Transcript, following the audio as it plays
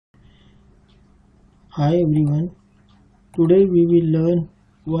Hi everyone, today we will learn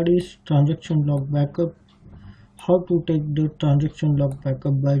what is transaction log backup, how to take the transaction log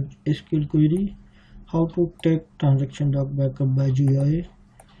backup by SQL query, how to take transaction log backup by GIA,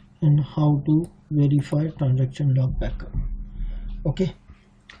 and how to verify transaction log backup. Okay,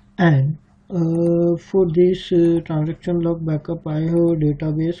 and for this transaction log backup, I have a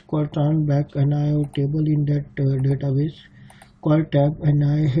database called TransBack, and I have a table in that database called tab, and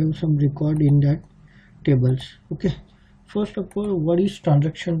I have some record in that tables. Okay, first of all, what is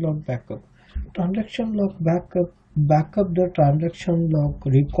transaction log backup? Transaction log backup the transaction log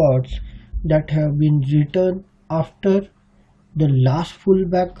records that have been written after the last full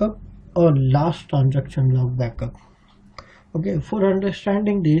backup or last transaction log backup. Okay, for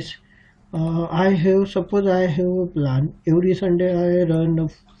understanding this, suppose I have a plan. Every Sunday I run a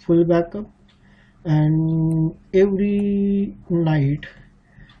full backup, and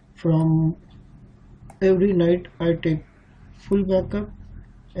from every night I take full backup,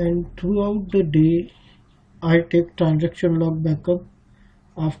 and throughout the day I take transaction log backup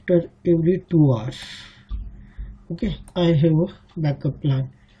after every 2 hours. Okay, I have a backup plan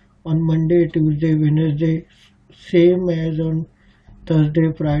on Monday, Tuesday, Wednesday, same as on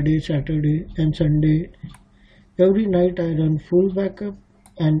Thursday, Friday, Saturday, and Sunday. Every night I run full backup,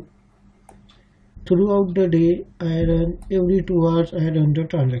 and throughout the day I run every 2 hours I run the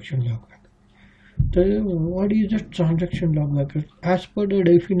transaction log backup. So what is the transaction log backup? As per the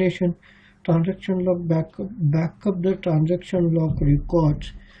definition, transaction log backup the transaction log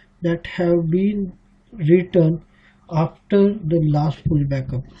records that have been written after the last full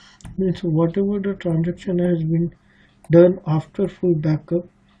backup. Means whatever the transaction has been done after full backup,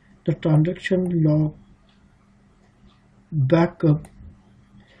 the backup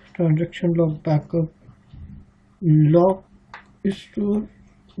transaction log backup log is to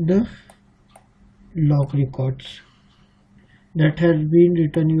the log records that has been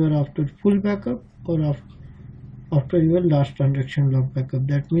written either after full backup or after your last transaction log backup.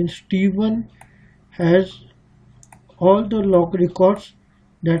 That means T1 has all the log records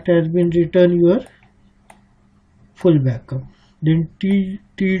that has been written your full backup. Then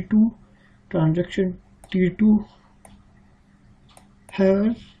T2 transaction T2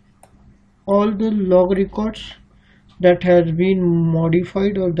 has all the log records that has been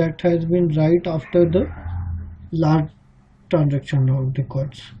modified or that has been right after the last transaction log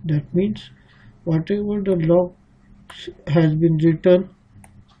records. That means whatever the log has been written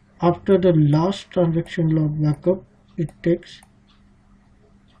after the last transaction log backup, it takes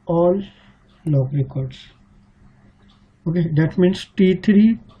all log records. Okay, that means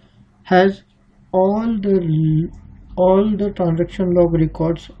T3 has all the transaction log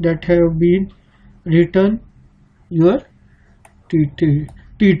records that have been written your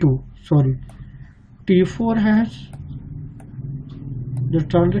T2, sorry. T4 has the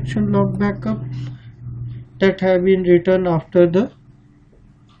transaction log backup that have been written after the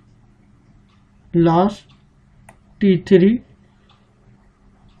last T3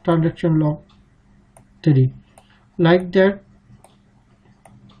 transaction log 3. Like that,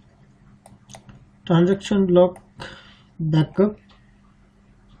 transaction log backup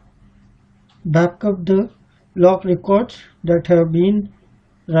the log records that have been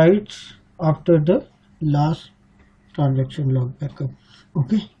right after the last transaction log backup.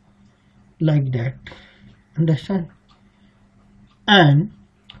 Okay, like that, understand? And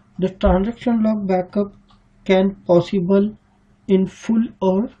the transaction log backup can possible in full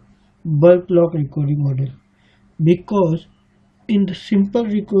or bulk log recovery model, because in the simple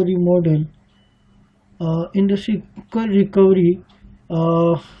recovery model, uh, in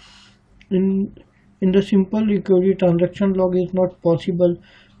in the simple recovery, transaction log is not possible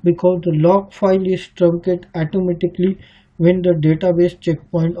because the log file is truncated automatically when the database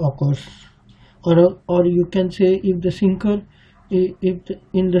checkpoint occurs. Or you can say, if the single if the,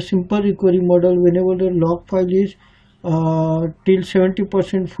 in the simple recovery model, whenever the log file is till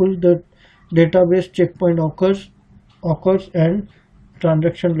 70% full, the database checkpoint occurs and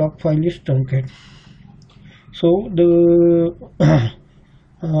transaction log file is truncated. So the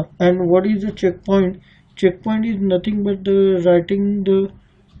and what is the checkpoint? Checkpoint is nothing but the writing the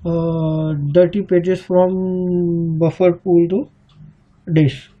dirty pages from buffer pool to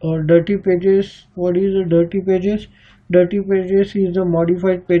disk. Or dirty pages, what is the dirty pages? Dirty pages is the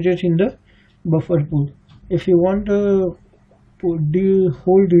modified pages in the buffer pool. If you want the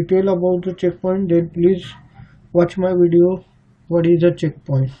whole detail about the checkpoint, then please watch my video what is the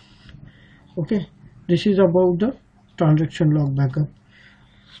checkpoint. Okay, this is about the transaction log backup.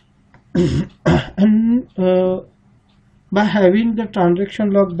 And by having the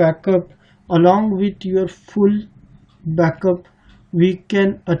transaction log backup along with your full backup, we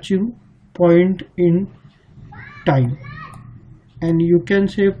can achieve point in time. And you can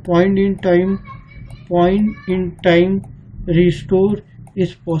say point in time restore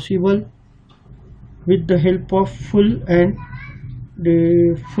is possible with the help of full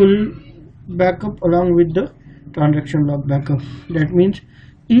backup along with the transaction log backup. That means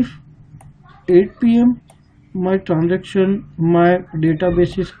if 8 p.m. my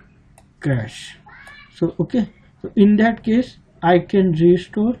database is crash, so okay, so in that case I can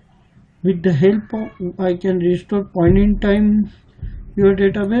restore with the help of I can restore point in time your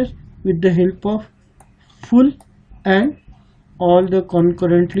database with the help of full and all the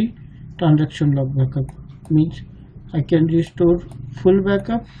concurrently transaction log backup. Means I can restore full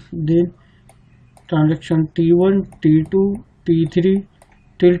backup, then transaction T1, T2, T3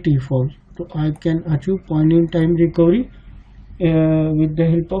 till T4. So I can achieve point in time recovery with the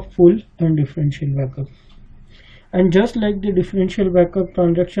help of full and differential backup. And just like the differential backup,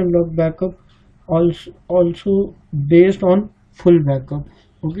 transaction log backup also based on full backup.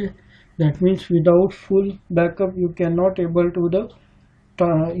 Okay, that means without full backup you cannot able to the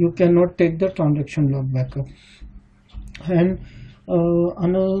you cannot take the transaction log backup. And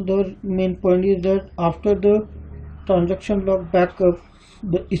another main point is that after the transaction log backup,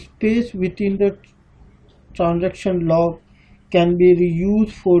 the space within the transaction log can be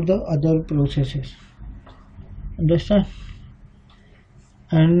reused for the other processes. Understand?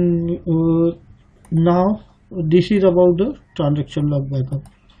 And now this is about the transaction log backup.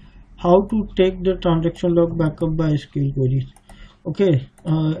 How to take the transaction log backup by SQL queries. Okay,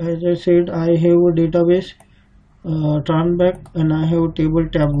 as I said, I have a database Tranback and I have table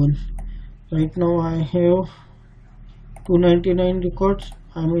tab 1. Right now I have 299 records.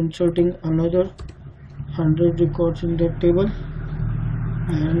 I'm inserting another 100 records in that table,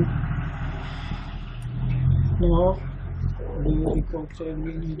 and now the records have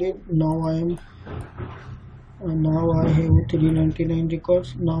been added. Now I have 399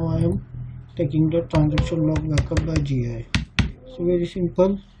 records. Now I am taking the transaction log backup by GI. So very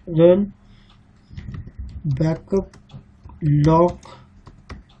simple. Run backup log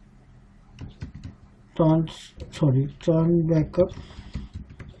tran backup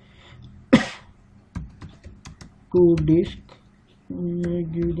to disk.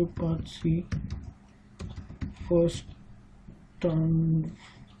 Give the path C first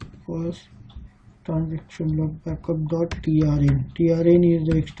transaction log backup dot trn. Trn is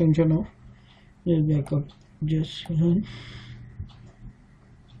the extension of this backup. Just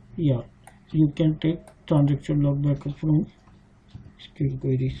yeah, you can take transaction log backup from SQL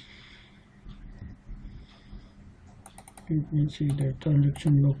queries. You can see that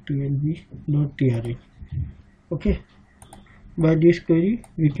transaction log tlb dot trn. Okay, by this query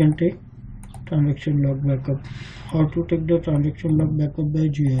we can take transaction log backup. How to take the transaction log backup by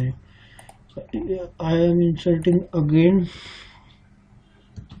GI? I am inserting again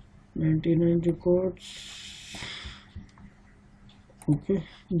 99 records. Okay,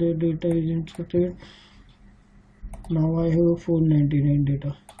 the data is inserted. Now I have 499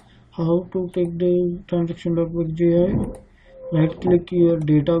 data. How to take the transaction log by GI? Right click your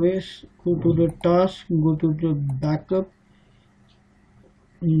database, go to the task, go to the backup.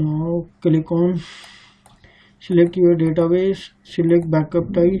 Now click on select your database, select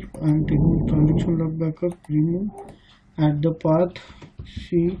backup type. I am taking transaction log backup, remove, add the path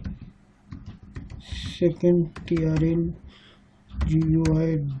C second trn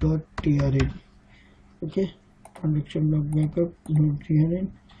GUI.trn. okay, transaction log backup not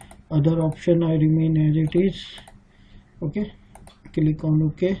trn. Other option I remain as it is. Okay, click on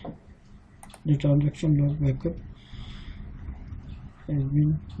OK. The transaction log backup has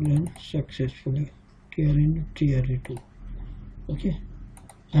been run successfully. TRN TRA2. Okay,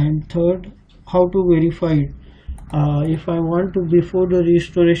 and third, how to verify it. If I want to, before the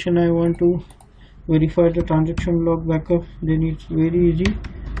restoration, I want to verify the transaction log backup, then it's very easy.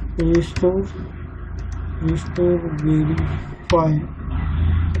 Restore verify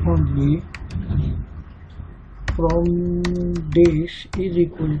only from days is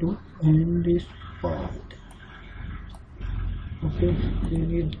equal to and this path. Okay, we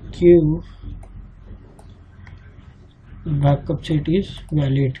need give backup set is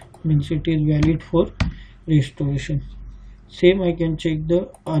valid, means it is valid for restoration. Same I can check the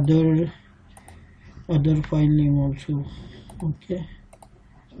other file name also. Okay,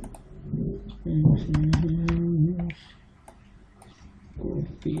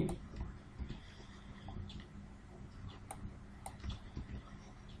 copy.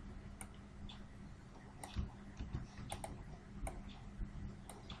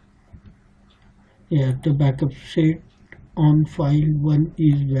 Yeah, the backup set on file 1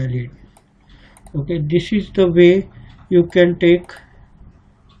 is valid. Okay, this is the way you can take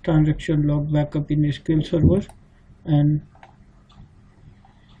transaction log backup in SQL Server. And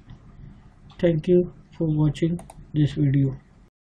thank you for watching this video.